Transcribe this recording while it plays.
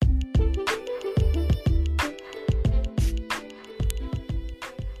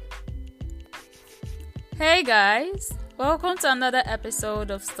Hey guys, welcome to another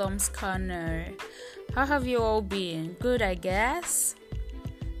episode of Storm's Corner. How have you all been? Good, I guess.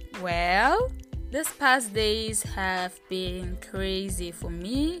 Well, these past days have been crazy for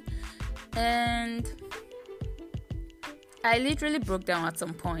me, and I literally broke down at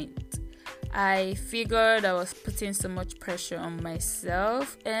some point. I figured I was putting so much pressure on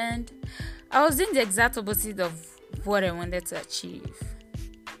myself, and I was doing the exact opposite of what I wanted to achieve.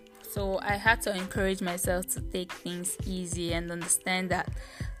 So I had to encourage myself to take things easy and understand that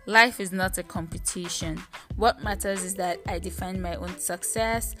life is not a competition. What matters is that I define my own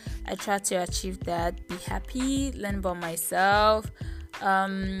success. I try to achieve that, be happy, learn about myself,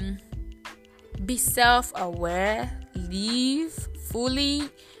 be self-aware, live fully,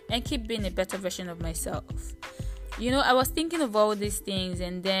 and keep being a better version of myself. I was thinking of all these things,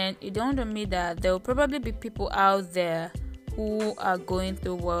 and then it dawned on me that there will probably be people out there who are going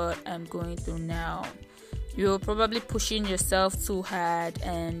through what I'm going through now. You're probably pushing yourself too hard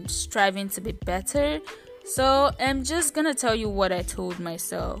and striving to be better. So I'm just gonna tell you what I told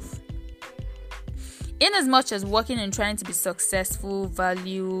myself. In as much as working and trying to be successful,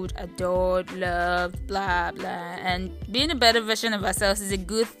 valued, adored, loved, blah blah, and being a better version of ourselves is a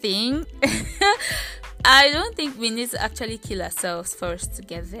good thing, I don't think we need to actually kill ourselves first to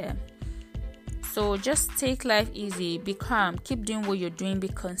get there. So just take life easy, be calm, keep doing what you're doing, be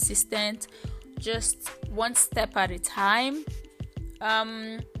consistent, just one step at a time,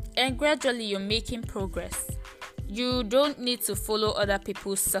 and gradually you're making progress. You don't need to follow other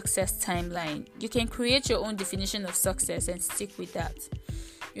people's success timeline. You can create your own definition of success and stick with that.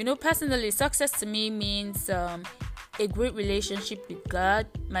 Personally, success to me means a great relationship with God,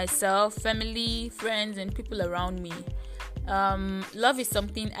 myself, family, friends, and people around me. Love is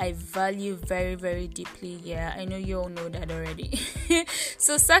something I value very, very deeply. Yeah, I know you all know that already.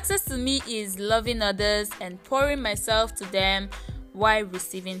 So success to me is loving others and pouring myself to them while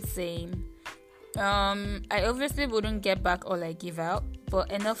receiving same. I obviously wouldn't get back all I give out, but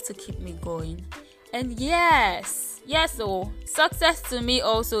enough to keep me going. And so success to me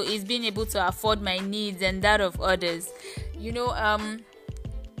also is being able to afford my needs and that of others.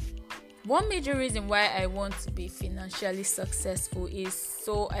 One major reason why I want to be financially successful is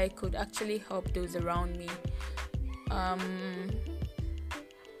so I could actually help those around me.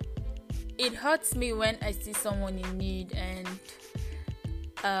 It hurts me when I see someone in need and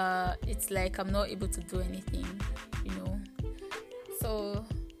it's like I'm not able to do anything, So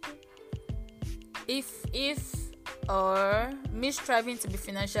if me striving to be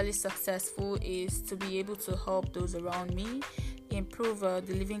financially successful is to be able to help those around me, improve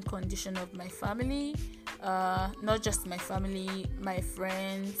the living condition of my family, not just my family, my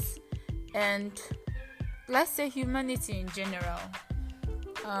friends, and let's say humanity in general.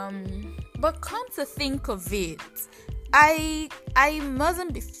 But come to think of it, I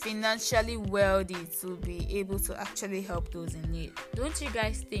mustn't be financially wealthy to be able to actually help those in need. Don't you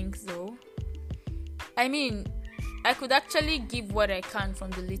guys think so? I mean, I could actually give what I can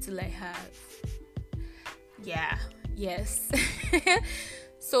from the little I have. Yes.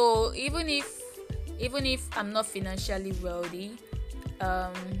 So even if I'm not financially wealthy,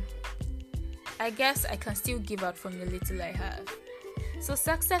 I guess I can still give out from the little I have. So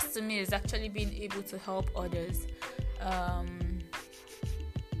success to me is actually being able to help others,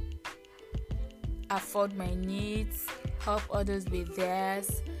 afford my needs, help others with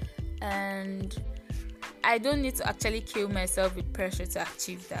theirs, and I don't need to actually kill myself with pressure to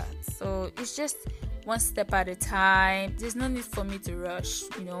achieve that. So it's just one step at a time. There's no need for me to rush,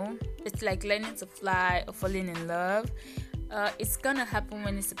 It's like learning to fly or falling in love. It's gonna happen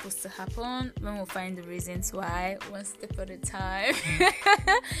when it's supposed to happen, when we'll find the reasons why, one step at a time.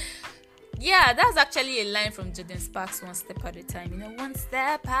 Yeah, that's actually a line from Jordan Sparks, one step at a time. One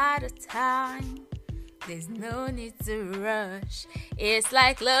step at a time. There's no need to rush. It's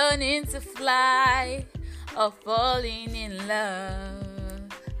like learning to fly or falling in love.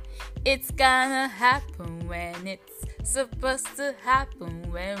 It's gonna happen when it's supposed to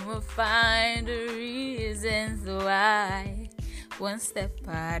happen, when we'll find the reasons why. One step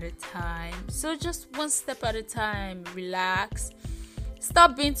at a time. So just one step at a time. Relax.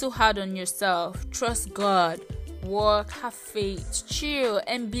 Stop being too hard on yourself. Trust God. Work, have faith, chill,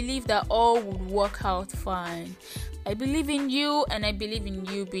 and believe that all would work out fine. I believe in you, and I believe in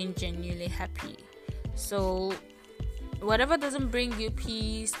you being genuinely happy. So whatever doesn't bring you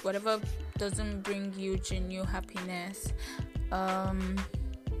peace, whatever doesn't bring you genuine happiness, I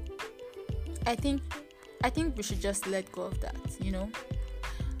think we should just let go of that,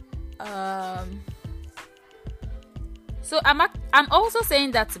 So I'm also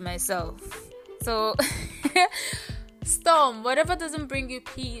saying that to myself. So Storm, whatever doesn't bring you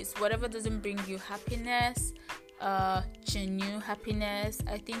peace, whatever doesn't bring you happiness, genuine happiness,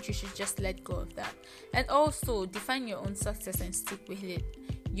 I think you should just let go of that. And also define your own success and stick with it.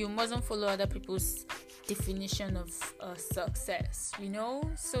 You mustn't follow other people's definition of success,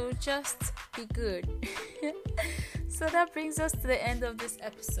 so just be good. So that brings us to the end of this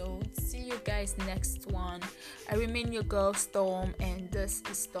episode. See you guys next one. I remain your girl Storm, and this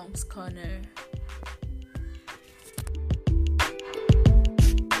is Storm's Corner.